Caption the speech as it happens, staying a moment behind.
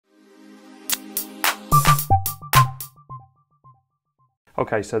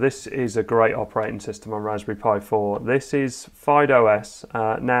Okay, so this is a great operating system on Raspberry Pi 4. This is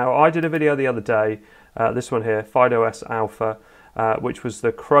FydeOS. Now, I did a video the other day, this one here, FydeOS Alpha, which was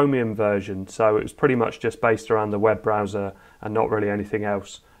the Chromium version. So it was pretty much just based around the web browser and not really anything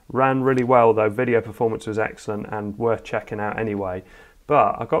else. Ran really well though, video performance was excellent and worth checking out anyway.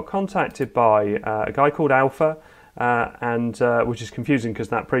 But I got contacted by a guy called Alpha, which is confusing because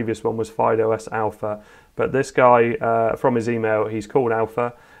that previous one was FydeOS Alpha. But this guy, from his email, he's called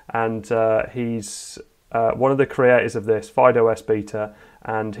Alpha, and he's one of the creators of this, FydeOS Beta,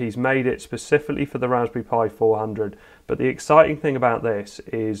 and he's made it specifically for the Raspberry Pi 400. But the exciting thing about this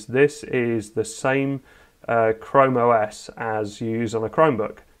is the same Chrome OS as you use on a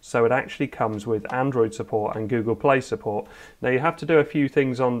Chromebook. So it actually comes with Android support and Google Play support. Now you have to do a few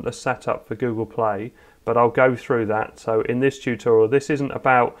things on the setup for Google Play, but I'll go through that. So in this tutorial, this isn't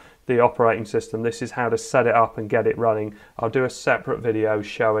about the operating system, this is how to set it up and get it running. I'll do a separate video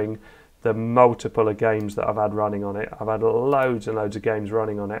showing the multiple of games that I've had running on it. I've had loads and loads of games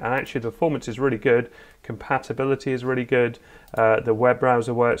running on it, and actually the performance is really good, compatibility is really good, the web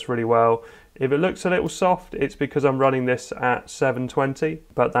browser works really well. If it looks a little soft, it's because I'm running this at 720,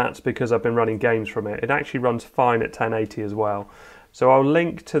 but that's because I've been running games from it. It actually runs fine at 1080 as well. So I'll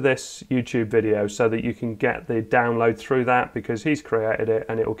link to this YouTube video so that you can get the download through that, because he's created it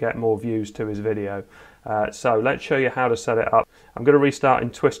and it will get more views to his video. So let's show you how to set it up. I'm going to restart in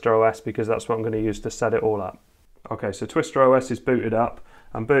Twister OS because that's what I'm going to use to set it all up. Okay, so Twister OS is booted up.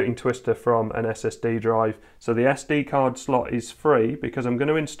 I'm booting Twister from an SSD drive. So the SD card slot is free because I'm going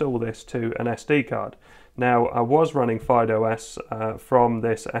to install this to an SD card. Now, I was running FydeOS from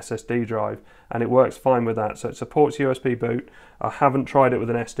this SSD drive and it works fine with that. So it supports USB boot. I haven't tried it with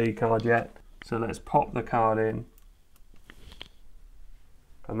an SD card yet. So let's pop the card in.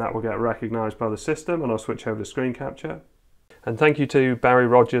 And that will get recognised by the system, and I'll switch over to screen capture. And thank you to Barry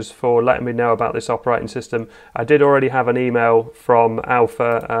Rogers for letting me know about this operating system. I did already have an email from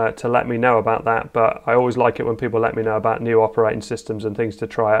Alpha to let me know about that, but I always like it when people let me know about new operating systems and things to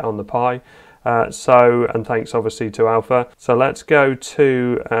try out on the Pi. And thanks obviously to Alpha. So let's go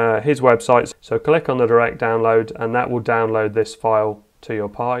to his website. So click on the direct download and that will download this file to your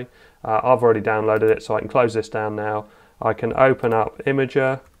Pi. I've already downloaded it, so I can close this down now. I can open up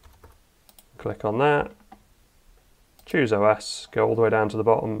Imager, click on that, choose OS, go all the way down to the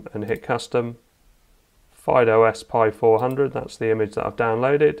bottom and hit Custom. FydeOS Pi 400, that's the image that I've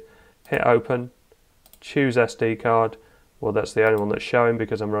downloaded. Hit Open, choose SD card. Well, that's the only one that's showing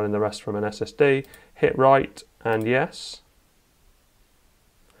because I'm running the rest from an SSD. Hit Write and Yes.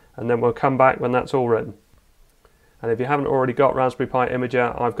 And then we'll come back when that's all written. And if you haven't already got Raspberry Pi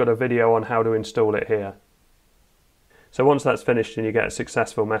Imager, I've got a video on how to install it here. So once that's finished and you get a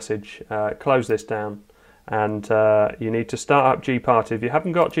successful message, close this down, and you need to start up Gparted. If you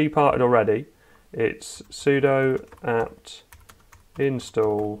haven't got Gparted already, it's sudo apt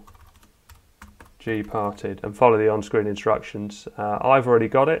install Gparted and follow the on-screen instructions. I've already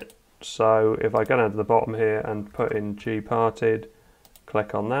got it, so if I go down to the bottom here and put in Gparted,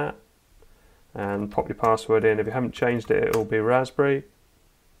 click on that and pop your password in. If you haven't changed it, it will be Raspberry.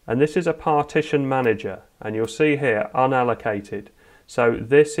 And this is a partition manager, and you'll see here unallocated. So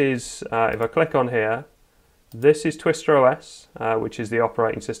this is, if I click on here, this is Twister OS, which is the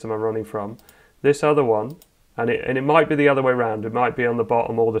operating system I'm running from. This other one, and it might be the other way around, it might be on the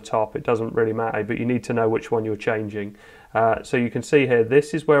bottom or the top, it doesn't really matter, but you need to know which one you're changing. So you can see here,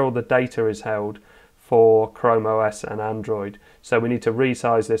 this is where all the data is held for Chrome OS and Android. So we need to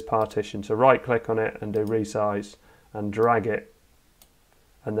resize this partition. So right click on it and do resize and drag it,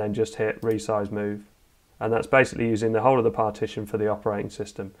 and then just hit resize move. And that's basically using the whole of the partition for the operating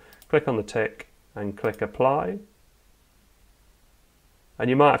system. Click on the tick and click apply.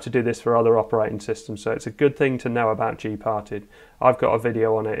 And you might have to do this for other operating systems, so it's a good thing to know about Gparted. I've got a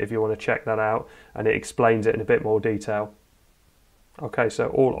video on it if you want to check that out, and it explains it in a bit more detail. Okay, so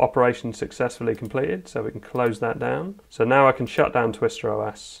all operations successfully completed, so we can close that down. So now I can shut down Twister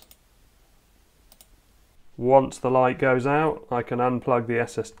OS. Once the light goes out, I can unplug the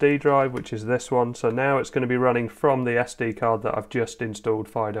SSD drive, which is this one. So now it's going to be running from the SD card that I've just installed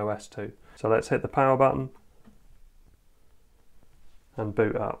FydeOS to. So let's hit the power button and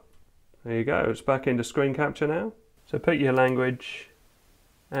boot up. There you go, it's back into screen capture now. So pick your language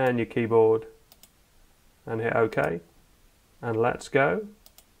and your keyboard and hit OK. And let's go.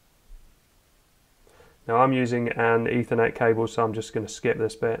 Now I'm using an Ethernet cable, so I'm just going to skip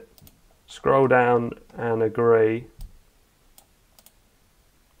this bit. Scroll down and agree.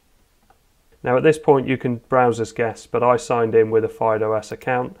 Now at this point you can browse as guests, but I signed in with a FydeOS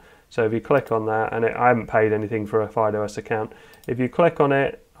account. So if you click on that, and I haven't paid anything for a FydeOS account, if you click on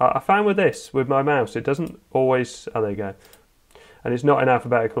it, I found with my mouse, it doesn't always, oh there you go, and it's not in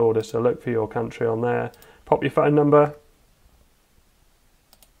alphabetical order, so look for your country on there, pop your phone number,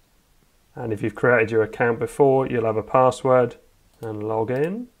 and if you've created your account before, you'll have a password, and log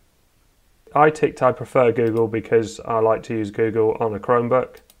in. I ticked I prefer Google because I like to use Google on a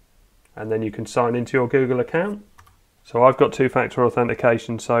Chromebook, and then you can sign into your Google account. So I've got two-factor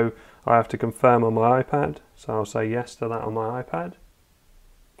authentication, so I have to confirm on my iPad. So I'll say yes to that on my iPad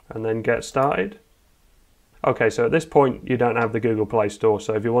and then get started. Okay, so at this point you don't have the Google Play Store,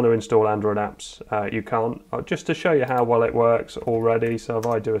 so if you want to install Android apps, you can't. Just to show you how well it works already, so if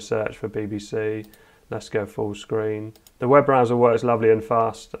I do a search for BBC, let's go full screen. The web browser works lovely and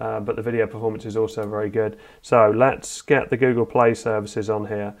fast, but the video performance is also very good. So let's get the Google Play services on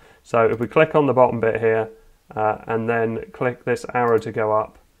here. So if we click on the bottom bit here, and then click this arrow to go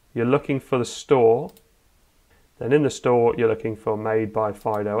up, you're looking for the store. Then in the store you're looking for Made by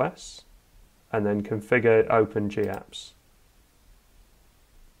FydeOS, and then configure open GApps.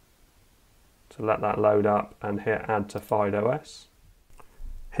 So let that load up and hit add to FydeOS.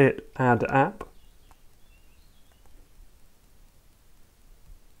 Hit add app.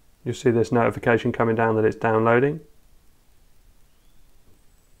 You'll see this notification coming down that it's downloading.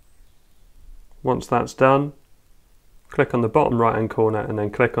 Once that's done, click on the bottom right hand corner and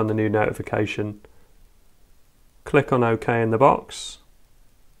then click on the new notification. Click on OK in the box.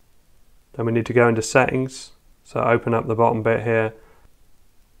 Then we need to go into settings. So open up the bottom bit here.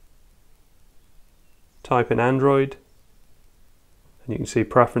 Type in Android. And you can see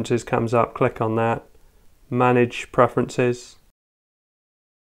preferences comes up. Click on that. Manage preferences.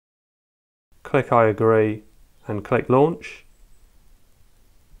 Click I agree and click launch.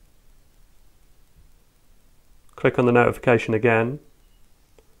 Click on the notification again,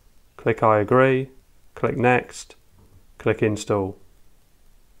 click I agree, click next, click install,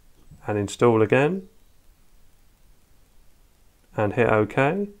 and install again, and hit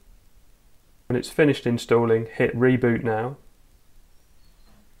OK. When it's finished installing, hit reboot now.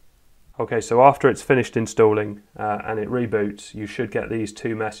 Okay, so after it's finished installing and it reboots, you should get these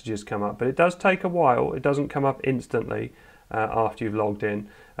two messages come up, but it does take a while. It doesn't come up instantly after you've logged in.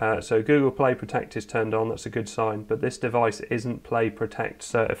 So Google Play Protect is turned on, that's a good sign, but this device isn't Play Protect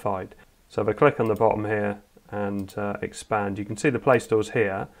certified. So if I click on the bottom here and expand, you can see the Play Store's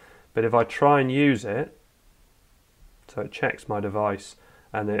here, but if I try and use it, so it checks my device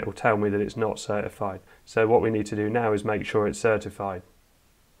and it will tell me that it's not certified. So what we need to do now is make sure it's certified.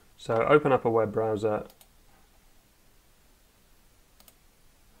 So open up a web browser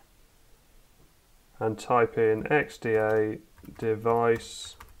and type in XDA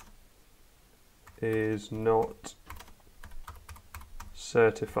device is not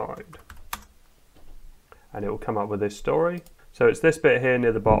certified, and it will come up with this story. So it's this bit here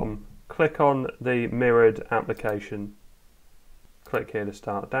near the bottom. Click on the mirrored application. Click here to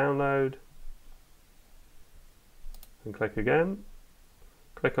start download and click again.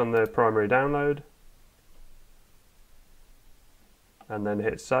 Click on the primary download and then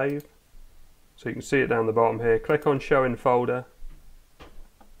hit save. So you can see it down the bottom here. Click on show in folder,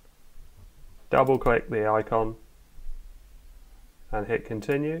 double click the icon and hit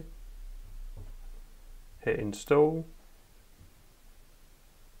continue, hit install.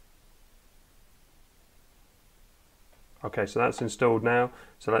 Okay, so that's installed now.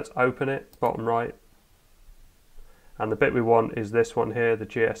 So let's open it, bottom right. And the bit we want is this one here, the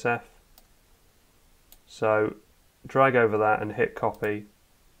GSF. So drag over that and hit copy.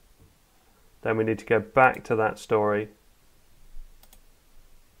 Then we need to go back to that story.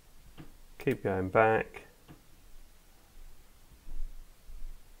 Keep going back.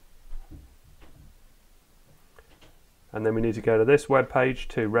 And then we need to go to this web page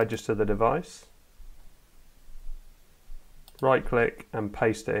to register the device. Right click and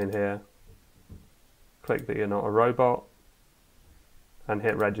paste it in here. Click that you're not a robot and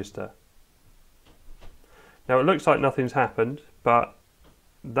hit register. Now it looks like nothing's happened, but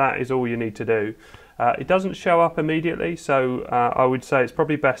that is all you need to do. It doesn't show up immediately, so I would say it's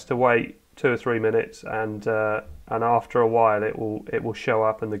probably best to wait 2 or 3 minutes, and after a while it will show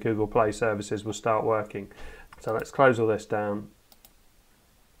up and the Google Play services will start working. So let's close all this down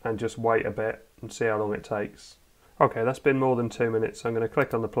and just wait a bit and see how long it takes. Okay, that's been more than 2 minutes. So I'm going to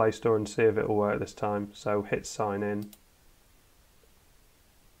click on the Play Store and see if it will work this time. So hit sign in.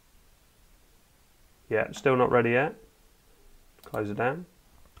 Yeah, still not ready yet. Close it down.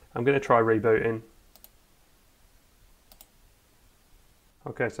 I'm going to try rebooting.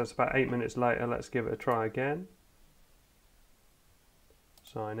 Okay, so that's about 8 minutes later. Let's give it a try again.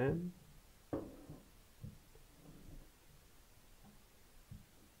 Sign in.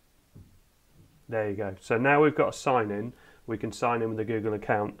 There you go. So now we've got a sign in. We can sign in with the Google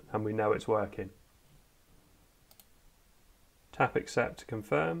account and we know it's working. Tap accept to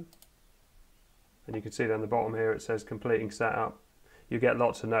confirm. And you can see down the bottom here it says completing setup. You get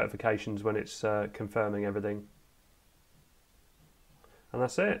lots of notifications when it's confirming everything. And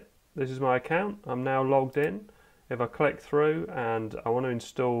that's it. This is my account. I'm now logged in. If I click through and I want to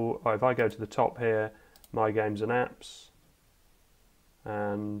install, or if I go to the top here, My Games and Apps,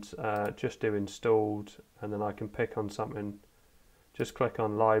 and just do installed, and then I can pick on something, just click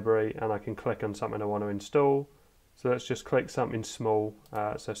on library, and I can click on something I want to install. So let's just click something small,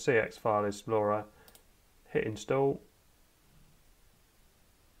 so CX File Explorer, hit install,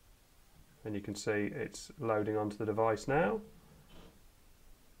 and you can see it's loading onto the device now.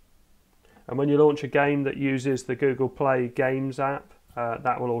 And when you launch a game that uses the Google Play Games app,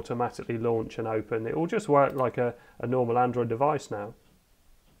 that will automatically launch and open. It will just work like a normal Android device now.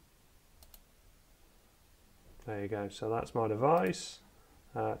 There you go, so that's my device.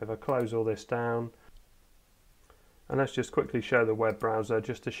 If I close all this down, and let's just quickly show the web browser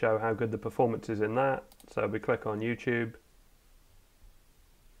just to show how good the performance is in that. So we click on YouTube.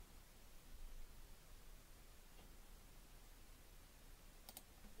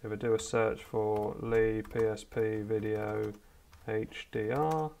 If I do a search for Lee PSP Video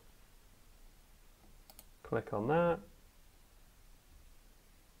HDR, click on that.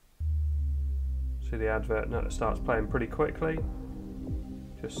 See the advert starts playing pretty quickly.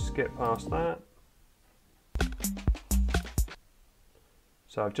 Just skip past that.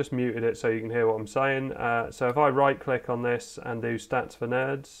 So I've just muted it so you can hear what I'm saying. So if I right click on this and do Stats for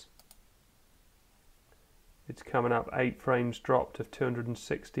Nerds, it's coming up 8 frames dropped of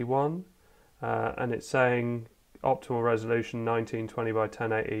 261, and it's saying optimal resolution 1920 by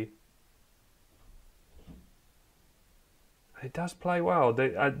 1080. It does play well.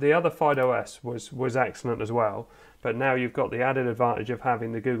 The other FydeOS was excellent as well, but now you've got the added advantage of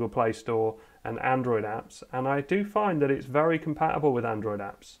having the Google Play Store and Android apps, and I do find that it's very compatible with Android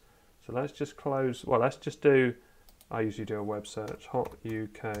apps. So let's just close, well, let's just do, I usually do a web search, Hot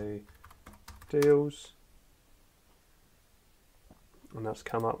UK Deals, and that's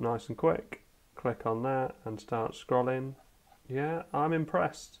come up nice and quick. Click on that and start scrolling. Yeah, I'm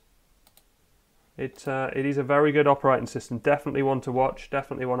impressed. It is a very good operating system, definitely one to watch,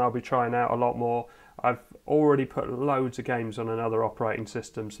 definitely one I'll be trying out a lot more. I've already put loads of games on another operating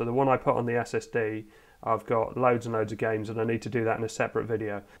system, so the one I put on the SSD, I've got loads and loads of games, and I need to do that in a separate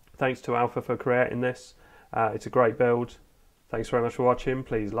video. Thanks to Alpha for creating this, it's a great build. Thanks very much for watching,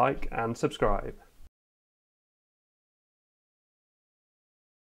 please like and subscribe.